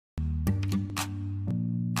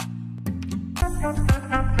I'll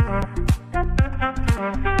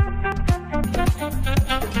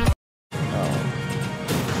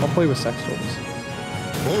play with sex toys.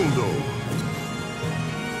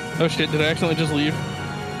 Oh shit, did I accidentally just leave?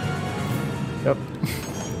 Yep.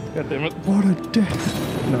 God damn it. What a dick.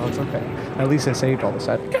 No, it's okay. At least I saved all the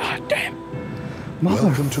set. God damn.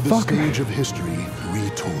 Welcome to the stage of history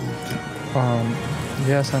retold.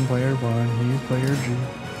 Yes, I'm player 1, he's player G.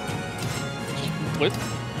 What?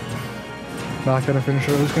 Not gonna finish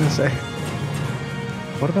what I was gonna say.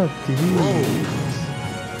 What about these? I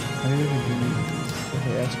need these.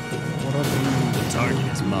 Okay, that's cool. What about these? The target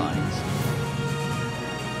is mine.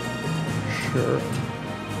 Sure.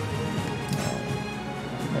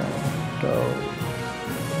 No. Go.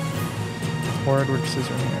 Or Edward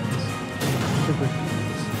Scissorhands. Super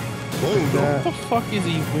like that. What the fuck is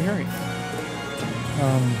he wearing?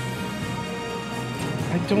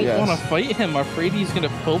 I don't want to fight him. I'm afraid he's gonna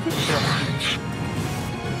pelvic thrust.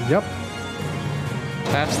 Yep.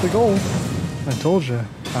 That's the goal. I told you.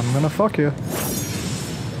 I'm gonna fuck you.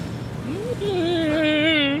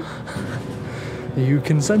 You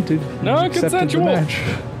consented. No, you accepted consensual. the match.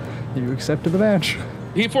 You accepted the match.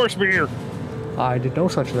 He forced me here. I did no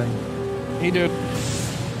such thing. He did.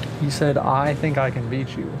 He said, I think I can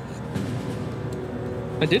beat you.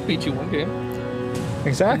 I did beat you one game.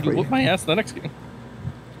 Exactly. You whooped my ass the next game.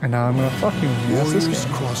 And now I'm gonna fuck you. Yes, this Warriors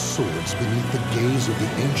game. cross swords beneath the gaze of the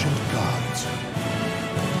ancient gods.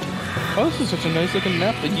 Oh, this is such a nice looking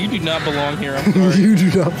map, but you do not belong here. I'm sorry. You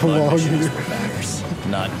do not belong Missions here. for batters,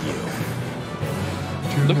 not you.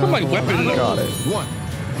 Look at my weapon. Got it. One,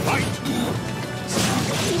 fight!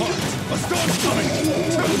 A storm's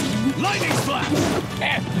coming! Lightning flash!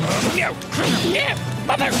 No! Yeah!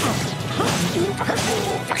 Mother!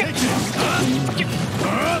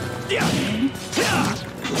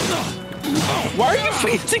 Why are you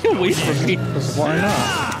facing away from me? Because why not?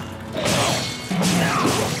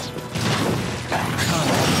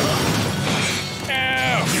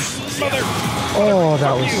 Ow! Mother! Oh,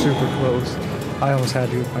 that was super close. I almost had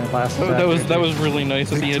you with my last attack. That was really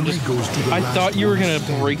nice at the end. Just, I thought you were gonna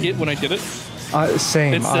break it when I did it.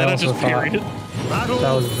 Same. Instead, I also just thought parried it.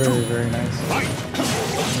 that was very, very nice.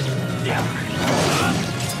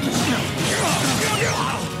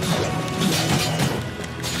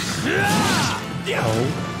 Oh.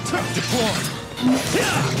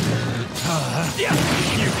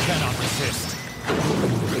 You cannot resist.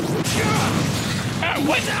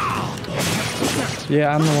 What?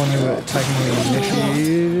 Yeah, I'm the one who technically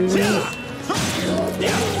initiated it.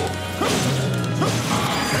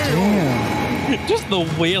 Damn. Just the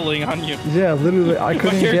wailing on you. Yeah, literally, I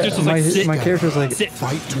couldn't character's get just like, sit. my character's like, Sit.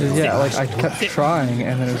 Fight to the yeah, like last I kept breath. trying,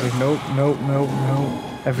 and then it was like, nope, nope, nope, nope,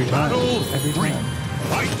 every time, every time.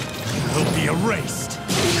 Fight will be erased.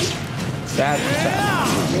 That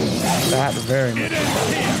very much. I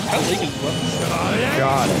like his weapon.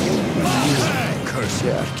 Got it. Curse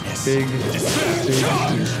Yeah, big.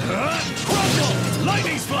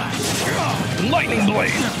 Lightning splash! Lightning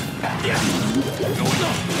blade.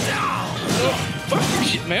 Oh, fuck your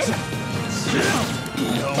shit, man.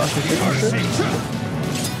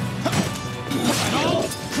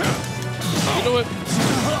 You know what?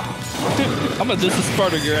 I'm gonna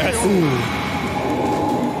discard your ass. Ooh.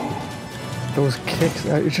 Those kicks,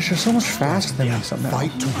 it's just you're so much faster than me somehow.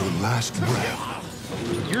 Fight to your last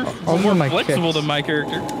breath. You're Only more my flexible kicks. than my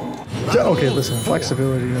character. Okay, listen,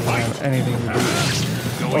 flexibility doesn't have anything to do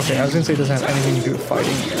with... Okay, I was gonna say it doesn't have anything to do with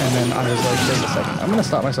fighting, and then I was like, wait a second, I'm gonna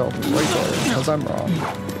stop myself right there, because I'm wrong.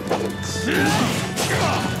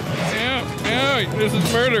 Ow, this is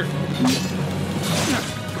murder.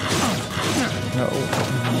 No,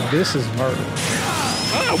 this is murder.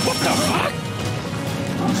 Oh, what the fuck?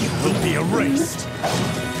 Will be erased.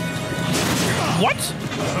 What?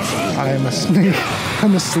 I am a snake.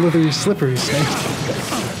 I'm a slippery snake.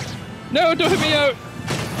 No, don't hit me out.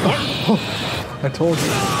 I told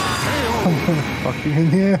you. I'm gonna fuck you in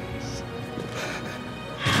the ass.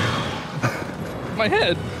 My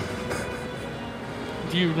head.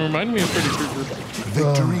 Do you remind me of Freddy Krueger?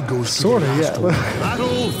 Victory goes to Sorta, the last yeah. one.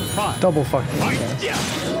 Battle 5. Double fucking ass.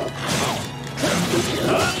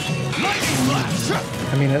 Lightning flash!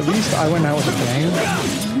 I mean, at least I went out with a bang.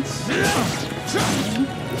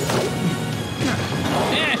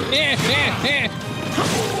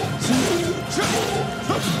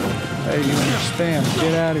 Hey, you spam.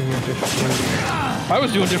 Get out of here, bitch. I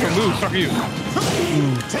was doing different moves. Fuck you.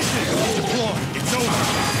 It's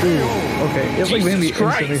over. Ooh, okay. It like made me Jesus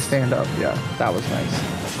Christ. instantly stand up. Yeah, that was nice.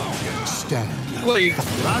 Stand. Like,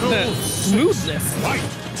 that smoothness.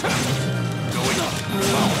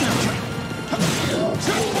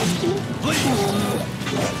 Bleed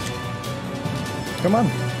Come on.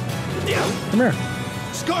 Come here.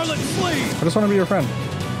 Scarlet Flame! I just want to be your friend.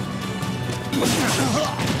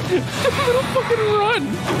 Little fucking run!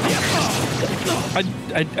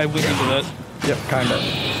 I went into that. Yep, kinda.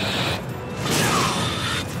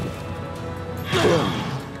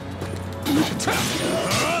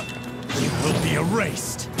 You will be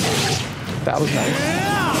erased. That was nice.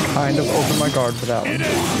 Kind of opened my guard for that one.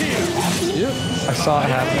 Yep. I saw it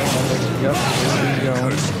happen. I was like, yep, here we go.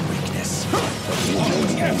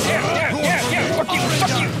 Yeah, fuck you.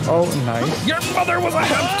 Oh, nice. Your mother was a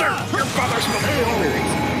hamster! Your father smelled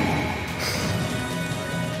blueberries.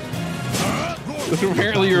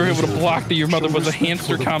 Apparently you were able to block the your mother was a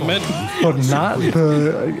hamster comment. But not the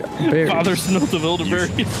berries. Father smelled the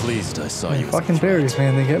elderberries. Pleased I saw you. Fucking berries,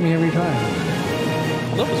 man. They get me every time.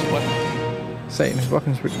 That was fun. Satan, his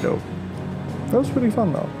weapon's pretty dope. That was pretty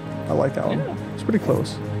fun, though. I like that one. Yeah. It's pretty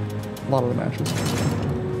close. A lot of the matches.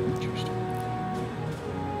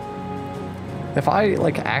 If I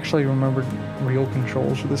like actually remembered real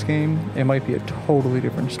controls for this game, it might be a totally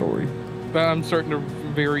different story. But I'm starting to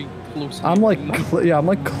very close. I'm like,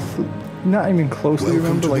 not even closely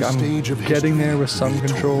remember. Like I'm getting there with some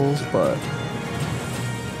controls, but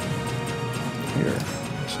here,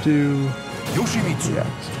 let's do. Yoshimitsu. Yes,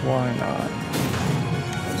 why not?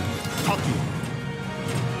 Taki.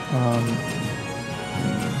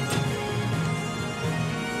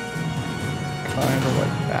 Kind of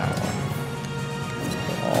like that one.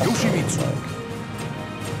 Yoshimitsu. Like,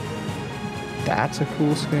 that's a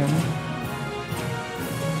cool skin.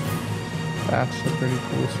 That's a pretty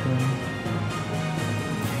cool skin.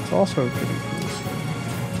 It's also a pretty cool skin.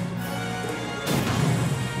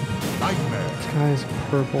 Nightmare. This guy's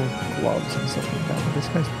purple gloves and stuff like that. But this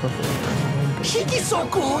guy's purple.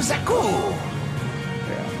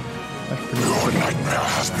 Yeah, that's pretty cool. Nightmare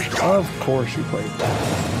has begun. Of course you played that.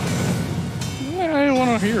 I didn't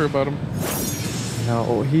want to hear about him.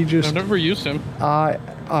 No, he just. I've never used him. I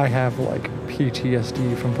have like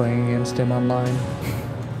PTSD from playing against him online.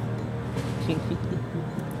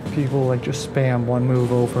 People like just spam one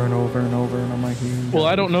move over and over and over, and I'm like, Well,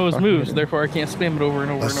 I don't know his fucking moves, kidding. therefore I can't spam it over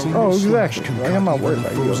and over and over. Oh, exactly. Like, I'm not worried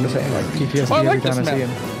about you. I'm just saying like PTSD Oh, I every like time I this see map.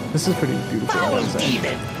 him. This is pretty beautiful. I'm saying.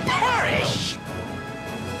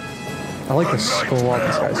 I like the skull on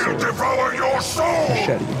this guy's sword. Devour your soul.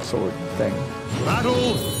 Machete sword thing.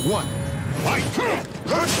 Battle 1. Fight.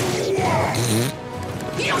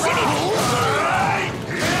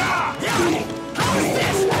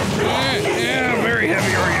 Yeah, very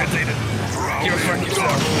heavy orientated. Go fuck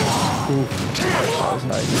yourself. Ooh, that was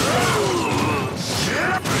nice.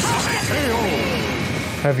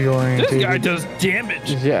 Heavy oriented. This guy does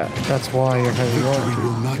damage. Yeah, that's why you're heavy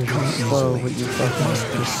oriented. Because you're slow, but you fucking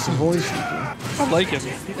just voice people. I like him.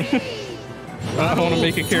 I want to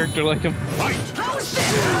make a character like him.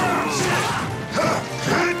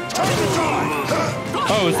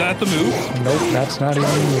 Oh, is that the move? Nope, that's not even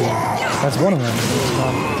the move. That's one of them. It's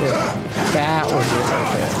not it. That was it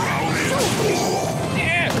right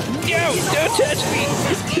Yeah, yo, don't touch me.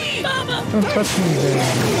 there. Don't touch me there.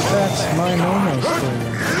 That's my normal sword.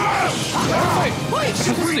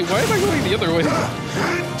 Why am I going the other way?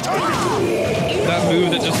 That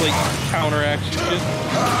move that just like counteracts shit.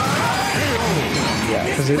 Yeah,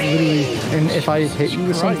 because it literally, and if I hit you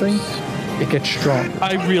with something, it gets stronger.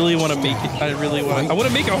 I really want to make it. I want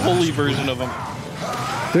to make a holy version of him.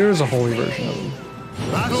 There is a holy version of them.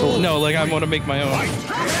 No, like I want to make my own.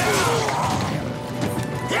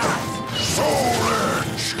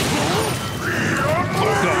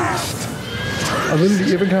 I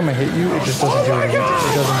literally, every time I hit you, it just doesn't do anything.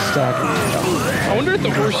 It doesn't stack anything. I wonder if the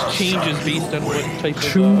horse changes based on what type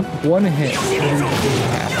of. One hit. Literally just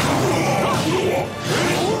half.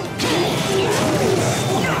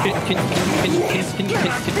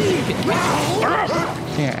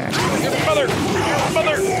 Yeah. Mother!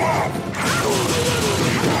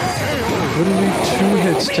 Literally 2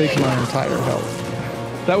 hits take my entire health.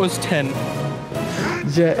 That was 10.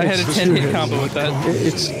 Yeah, I had a it's 10 2 hit hits. combo with that.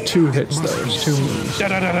 It's 2 hits though. It's 2 moves.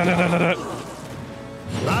 Da-da-da-da-da-da-da.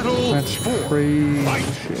 That's crazy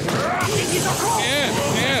shit.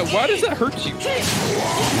 Yeah. Why does that hurt you? I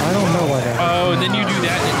don't know why that. Oh, and then you do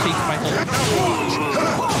that and it takes my health.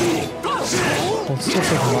 Well, it's still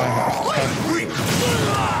taking my health.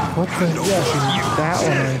 What the? Yeah, see, that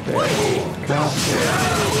one right there. God damn.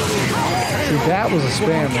 See, that was a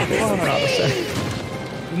spam right there. I'm not a second.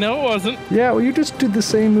 No, it wasn't. Yeah, well, you just did the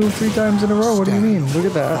same move 3 times in a row. What do you mean? Look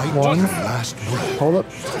at that. 1. Last breath. Hold up.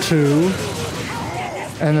 2.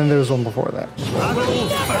 And then there's one before that. Do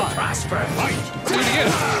it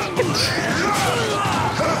again.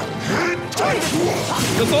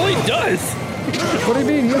 That's all he does. What do you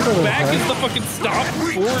mean? He has other Back attacks. is the fucking stop.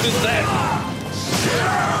 Forward is that.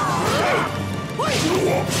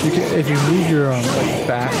 You can, if you move your like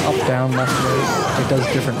back, up, down, left, right, it does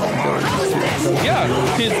different abilities too. Yeah,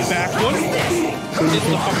 his back one is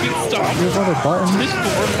the fucking stop. You have other buttons. His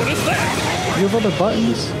forward one is that. You have other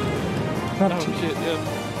buttons. Not Oh shit,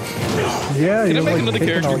 yeah. Yeah, Can I you make like another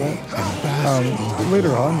taking all character? that.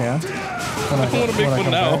 Later on, yeah. I want to make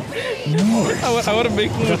one now. No, I want to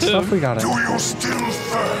make one that with stuff him. we got it. You still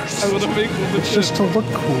thirst? I want to make one with It's him. just to look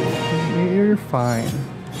cool. You're fine.